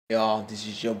Y'all, this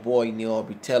is your boy Neil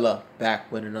Britella back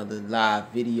with another live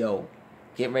video.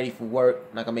 Getting ready for work.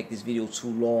 I'm not gonna make this video too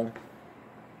long.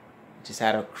 Just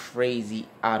had a crazy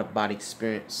out-of-body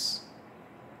experience.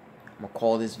 I'm gonna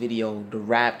call this video the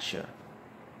Rapture.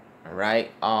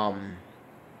 Alright? I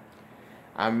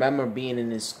remember being in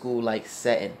this school like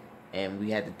setting and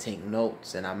we had to take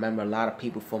notes, and I remember a lot of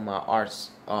people from my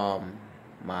arts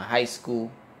my high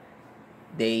school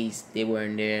days, they were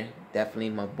in there. Definitely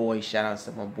my boy, shout out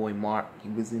to my boy Mark. He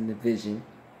was in the vision,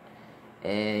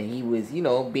 and he was,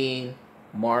 being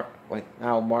Mark, like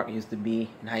how Mark used to be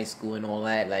in high school and all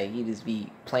that. Like, he just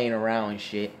be playing around and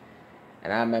shit.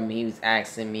 And I remember he was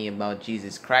asking me about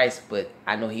Jesus Christ, but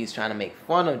I know he was trying to make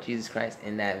fun of Jesus Christ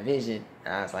in that vision.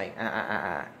 And I was like,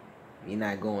 you're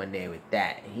not going there with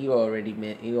that. And he already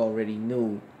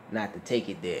knew not to take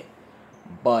it there.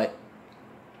 But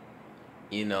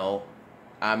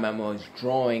I remember I was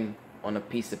drawing on a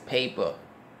piece of paper,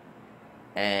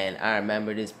 and I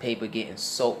remember this paper getting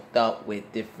soaked up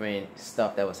with different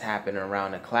stuff that was happening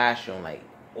around the classroom. Like,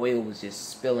 oil was just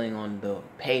spilling on the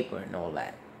paper and all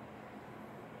that.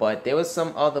 But there was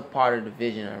some other part of the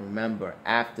vision I remember.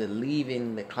 After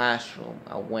leaving the classroom,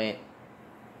 I went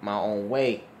my own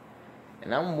way,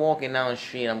 and I'm walking down the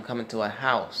street. I'm coming to a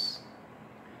house,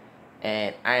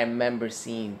 and I remember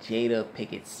seeing Jada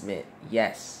Pinkett Smith.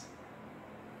 Yes,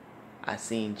 I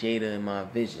seen Jada in my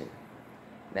vision.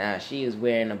 Now, she is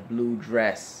wearing a blue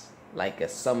dress, like a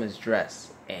summer's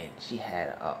dress, and she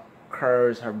had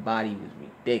curves. Her body was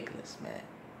ridiculous, man.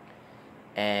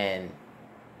 And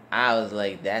I was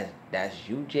like, that's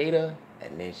you, Jada?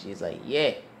 And then she's like,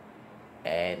 yeah.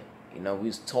 And we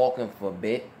was talking for a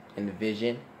bit in the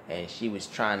vision, and she was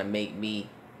trying to make me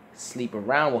sleep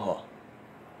around with her.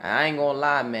 And I ain't gonna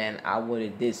lie, man, I would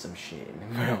have did some shit in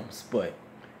the realms, but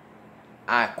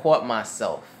I caught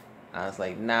myself. I was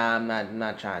like, nah, I'm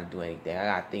not trying to do anything. I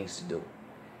got things to do.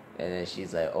 And then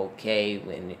she's like, okay,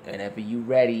 whenever you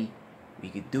ready, we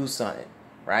could do something,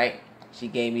 right? She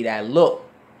gave me that look,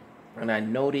 and I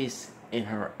noticed in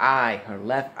her eye, her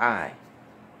left eye,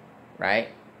 right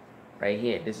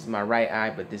here. This is my right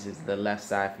eye, but this is the left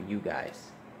side for you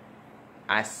guys.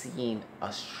 I seen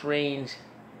a strange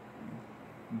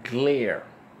glare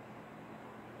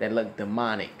that looked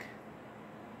demonic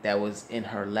that was in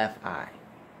her left eye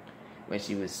when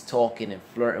she was talking and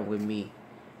flirting with me.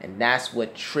 And that's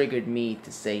what triggered me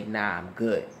to say, nah, I'm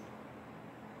good.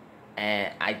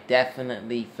 And I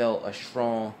definitely felt a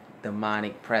strong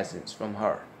demonic presence from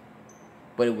her.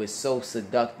 But it was so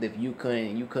seductive, you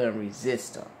couldn't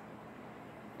resist her.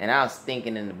 And I was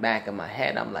thinking in the back of my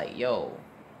head, I'm like, yo,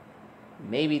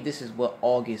 maybe this is what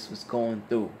August was going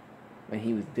through when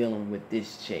he was dealing with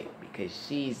this chick, because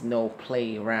she's no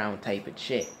play around type of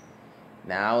chick.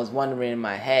 Now, I was wondering in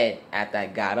my head after I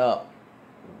got up,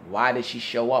 why did she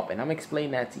show up? And I'm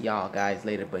explaining that to y'all guys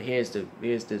later, but here's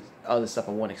the other stuff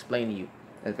I want to explain to you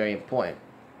that's very important.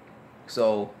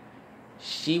 So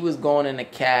she was going in a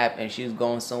cab and she was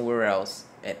going somewhere else,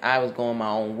 and I was going my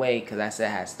own way because I said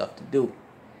I had stuff to do.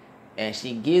 And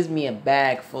she gives me a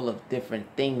bag full of different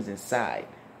things inside,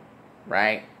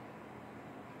 right?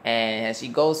 And as she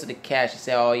goes to the cab, she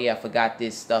said, oh yeah, I forgot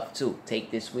this stuff too. Take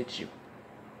this with you.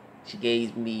 She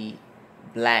gave me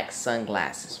black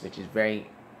sunglasses, which is very,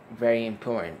 very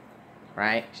important,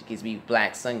 right? She gives me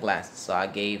black sunglasses. So I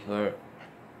waved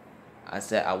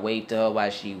to her while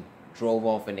she drove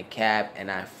off in the cab, and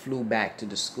I flew back to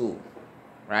the school,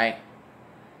 right?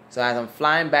 So as I'm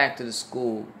flying back to the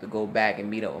school to go back and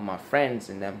meet up with my friends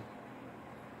and them,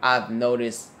 I've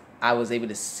noticed I was able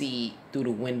to see through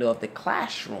the window of the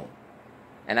classroom.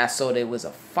 And I saw there was a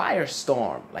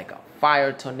firestorm, like a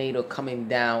fire tornado coming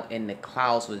down, and the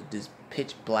clouds was just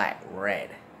pitch black red.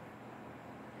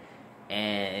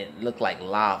 And it looked like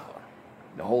lava.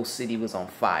 The whole city was on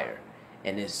fire.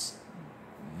 And this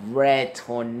red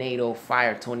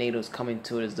fire tornadoes coming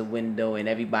towards the window, and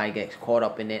everybody gets caught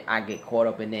up in it. I get caught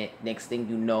up in it. Next thing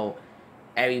you know,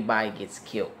 everybody gets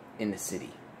killed in the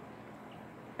city.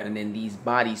 And then these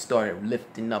bodies started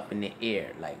lifting up in the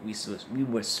air like we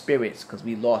were spirits, because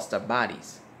we lost our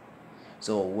bodies.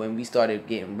 So when we started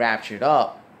getting raptured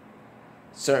up,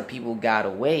 certain people got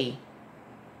away,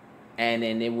 and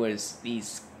then there was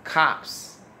these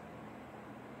cops.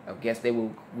 I guess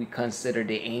we consider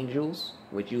the angels,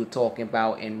 which you were talking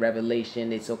about in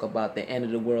Revelation. They talk about the end of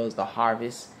the world is the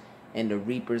harvest, and the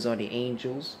reapers are the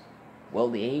angels. Well,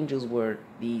 the angels were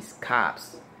these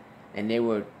cops, and they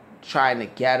were trying to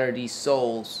gather these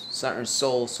souls, certain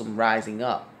souls, from rising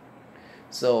up.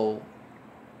 So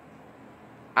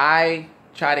I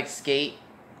tried to escape,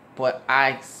 but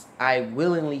I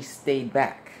willingly stayed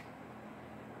back.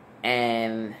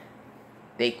 And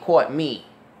they caught me.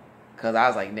 Because I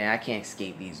was like, man, I can't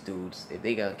escape these dudes. If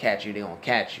they gonna catch you, they gonna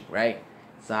catch you, right?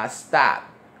 So I stopped.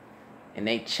 And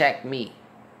they checked me.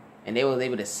 And they was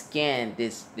able to scan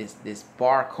this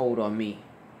barcode on me.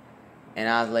 And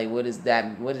I was like, what is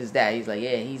that? What is that? He's like,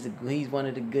 yeah, he's one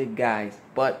of the good guys.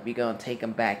 But we gonna take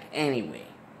him back anyway.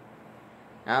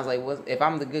 And I was like, if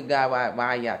I'm the good guy, why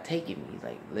are y'all taking me? He's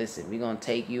like, listen, we gonna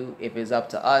take you. If it's up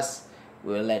to us,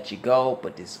 we'll let you go.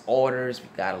 But there's orders. We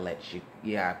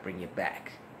gotta bring you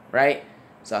back. Right?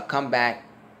 So I come back,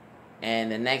 and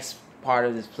the next part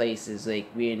of this place is like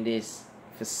we're in this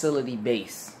facility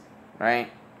base,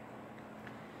 right?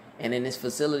 And in this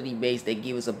facility base, they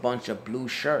give us a bunch of blue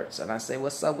shirts. And I say,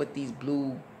 what's up with these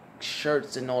blue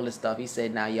shirts and all this stuff? He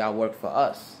said, now y'all work for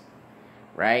us,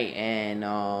 right? And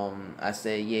I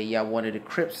said, yeah, y'all one of the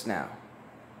Crips now.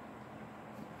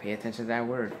 Pay attention to that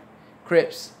word,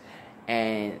 Crips.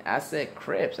 And I said,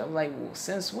 Crips. I'm like, well,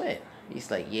 since when? He's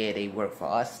like, yeah, they work for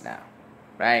us now,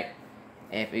 right?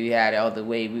 And if we had it other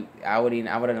way, I wouldn't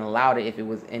allowed it if it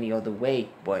was any other way.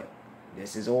 But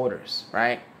this is orders,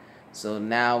 right? So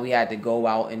now we had to go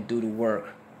out and do the work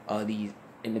of these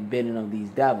in the bidding of these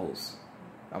devils.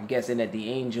 I'm guessing that the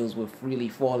angels were freely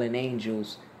fallen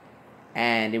angels,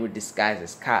 and they were disguised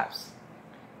as cops.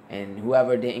 And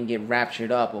whoever didn't get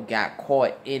raptured up or got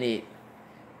caught in it,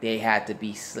 they had to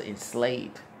be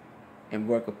enslaved and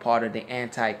work a part of the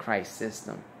Antichrist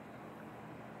system.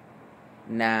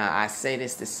 Now, I say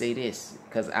this to say this,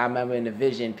 because I remember in the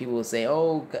vision, people will say,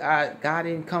 oh, God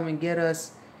didn't come and get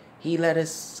us. He let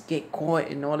us get caught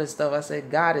and all this stuff. I said,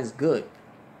 God is good.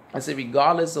 I said,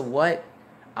 regardless of what,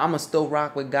 I'm going to still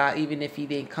rock with God, even if he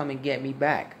didn't come and get me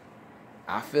back.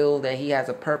 I feel that he has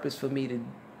a purpose for me to,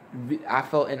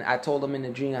 and I told him in the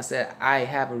dream, I said, I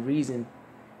have a reason,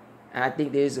 and I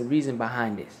think there's a reason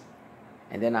behind this.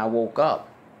 And then I woke up.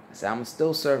 I said, I'm going to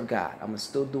still serve God. I'm going to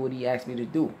still do what he asked me to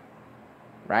do.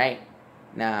 Right?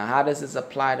 Now, how does this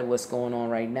apply to what's going on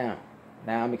right now?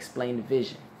 Now I'm explaining the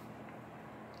vision.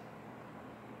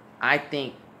 I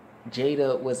think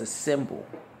Jada was a symbol.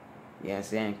 You know what I'm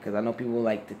saying? Because I know people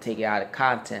like to take it out of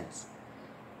context.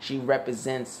 She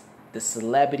represents the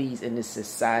celebrities in this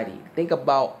society. Think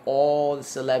about all the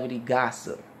celebrity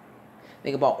gossip.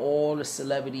 Think about all the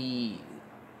celebrity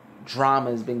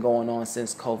drama has been going on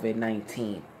since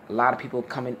COVID-19. A lot of people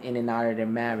coming in and out of their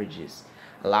marriages.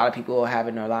 A lot of people are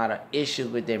having a lot of issues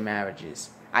with their marriages.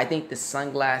 I think the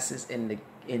sunglasses in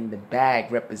the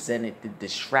bag represented the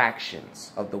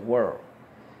distractions of the world.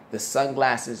 The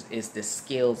sunglasses is the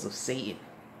scales of Satan.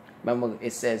 Remember,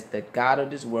 it says the God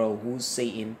of this world, who's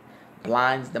Satan,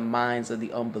 blinds the minds of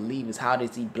the unbelievers. How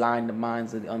does he blind the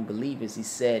minds of the unbelievers? He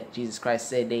said, Jesus Christ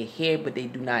said, they hear but they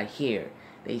do not hear.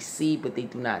 They see but they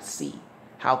do not see.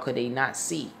 How could they not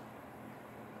see?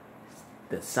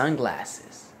 The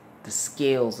sunglasses. The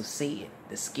scales of Satan,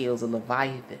 the scales of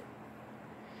Leviathan.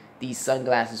 These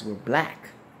sunglasses were black.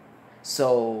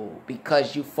 So,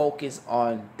 because you focus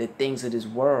on the things of this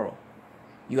world,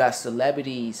 you have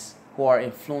celebrities who are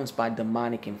influenced by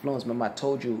demonic influence. Remember, I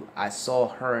told you I saw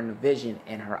her in the vision,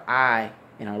 and her eye,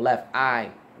 in her left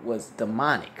eye, was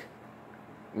demonic.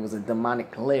 It was a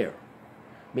demonic glare,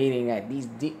 meaning that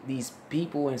these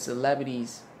people and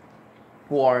celebrities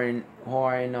who are in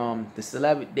the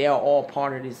celebrity, they are all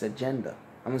part of this agenda.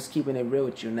 I'm just keeping it real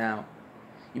with you now.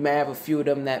 You may have a few of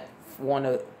them that want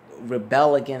to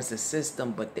rebel against the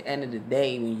system, but at the end of the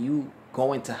day, when you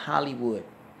go into Hollywood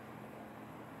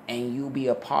and you be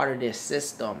a part of their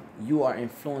system, you are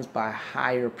influenced by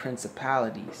higher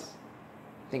principalities.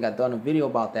 I think I've done a video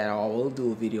about that, or I will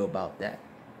do a video about that.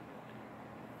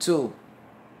 2,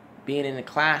 being in the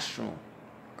classroom,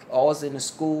 always in the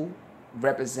school,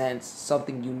 represents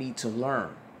something you need to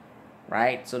learn,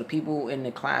 right? So the people in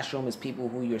the classroom is people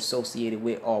who you're associated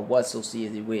with or was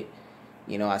associated with.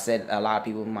 You know, I said a lot of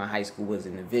people in my high school was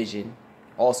in the vision.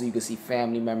 Also, you can see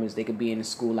family members. They could be in the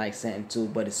school like Satan too,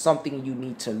 but it's something you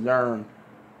need to learn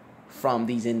from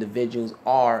these individuals,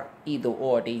 or either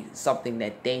or something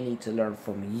that they need to learn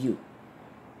from you.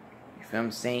 You feel what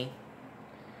I'm saying?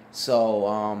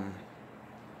 So,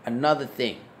 another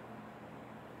thing.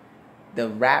 The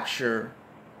rapture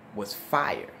was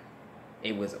fire.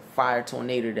 It was a fire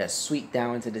tornado that swept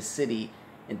down into the city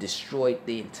and destroyed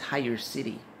the entire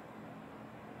city.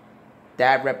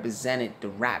 That represented the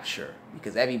rapture,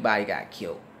 because everybody got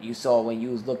killed. You saw when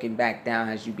you was looking back down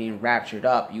as you being raptured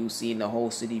up, you seen the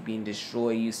whole city being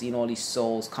destroyed. You seen all these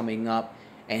souls coming up.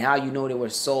 And how you know they were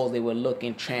souls? They were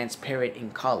looking transparent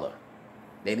in color.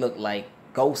 They looked like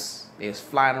ghosts. They was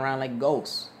flying around like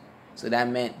ghosts. So that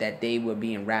meant that they were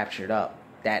being raptured up.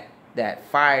 That that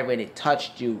fire, when it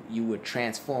touched you, you would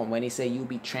transform. When he said you'll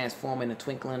be transformed in the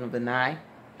twinkling of an eye,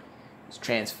 it's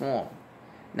transformed.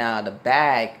 Now the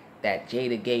bag that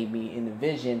Jada gave me in the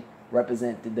vision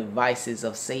represent the devices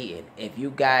of Satan. If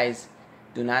you guys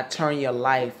do not turn your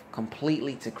life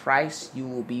completely to Christ, you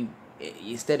will be,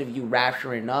 instead of you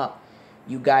rapturing up,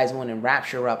 you guys want to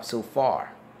rapture up so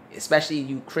far. Especially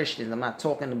you Christians. I'm not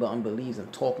talking about unbelievers. I'm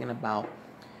talking about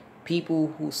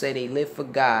people who say they live for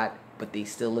God, but they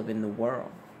still live in the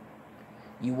world.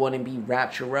 You want to be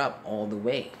raptured up all the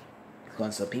way.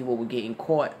 Because some people were getting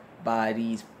caught by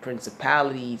these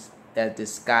principalities that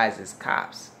disguise as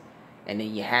cops. And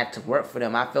then you had to work for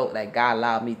them. I felt like God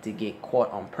allowed me to get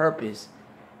caught on purpose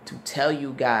to tell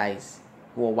you guys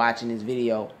who are watching this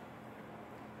video,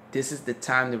 this is the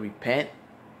time to repent.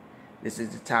 This is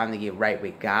the time to get right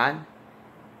with God.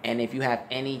 And if you have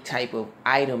any type of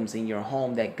items in your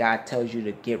home that God tells you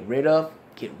to get rid of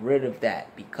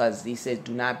that. Because he says,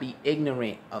 do not be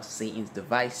ignorant of Satan's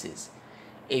devices.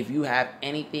 If you have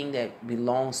anything that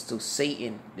belongs to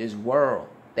Satan, this world,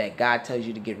 that God tells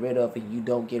you to get rid of and you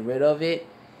don't get rid of it,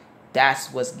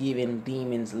 that's what's giving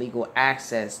demons legal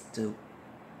access to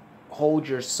hold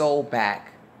your soul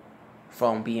back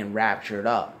from being raptured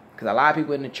up. Because a lot of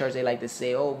people in the church, they like to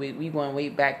say, oh, we want to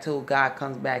wait back till God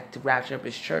comes back to rapture up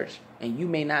his church. And you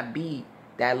may not be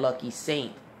that lucky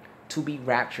saint to be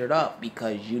raptured up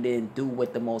because you didn't do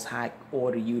what the Most High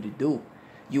ordered you to do.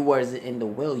 You wasn't in the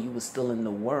will. You was still in the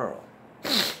world.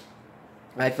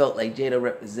 I felt like Jada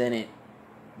represented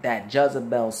that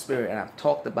Jezebel spirit. And I've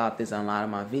talked about this on a lot of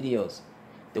my videos.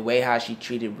 The way how she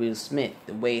treated Will Smith.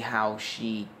 The way how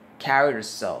she carried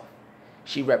herself.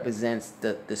 She represents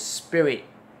the spirit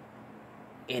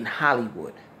in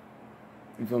Hollywood.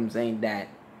 You know what I'm saying? That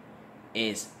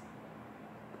is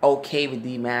okay with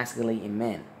demasculating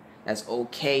men. That's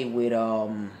okay with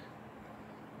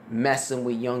messing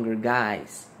with younger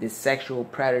guys. This sexual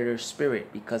predator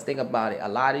spirit. Because think about it. A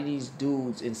lot of these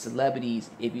dudes and celebrities,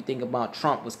 if you think about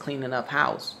Trump was cleaning up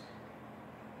house,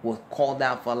 was called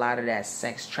out for a lot of that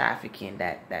sex trafficking,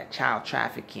 that child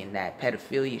trafficking, that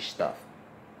pedophilia stuff.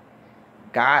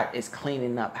 God is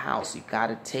cleaning up house. You got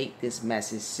to take this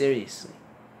message seriously.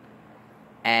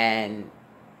 And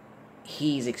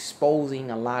he's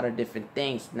exposing a lot of different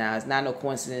things. Now, it's not no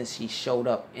coincidence she showed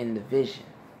up in the vision.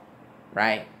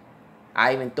 Right?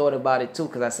 I even thought about it too,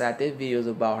 because I said I did videos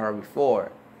about her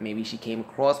before. Maybe she came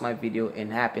across my video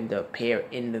and happened to appear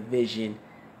in the vision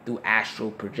through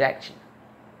astral projection.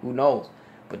 Who knows?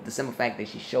 But the simple fact that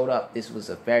she showed up, this was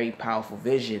a very powerful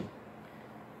vision.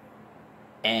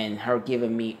 And her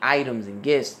giving me items and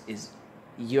gifts is,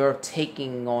 you're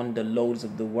taking on the loads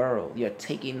of the world. You're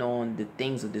taking on the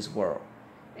things of this world.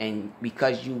 And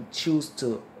because you choose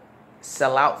to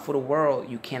sell out for the world,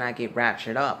 you cannot get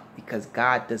raptured up. Because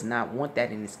God does not want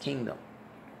that in his kingdom.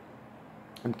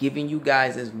 I'm giving you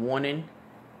guys this warning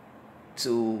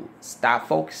to stop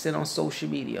focusing on social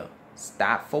media.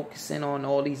 Stop focusing on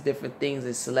all these different things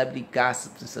and celebrity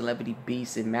gossips and celebrity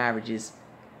beefs and marriages.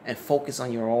 And focus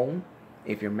on your own.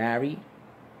 If you're married,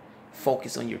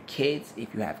 focus on your kids.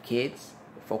 If you have kids,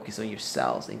 focus on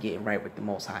yourselves and getting right with the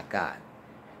Most High God.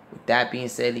 With that being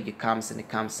said, leave your comments in the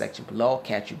comment section below.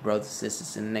 Catch you brothers and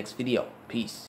sisters in the next video. Peace.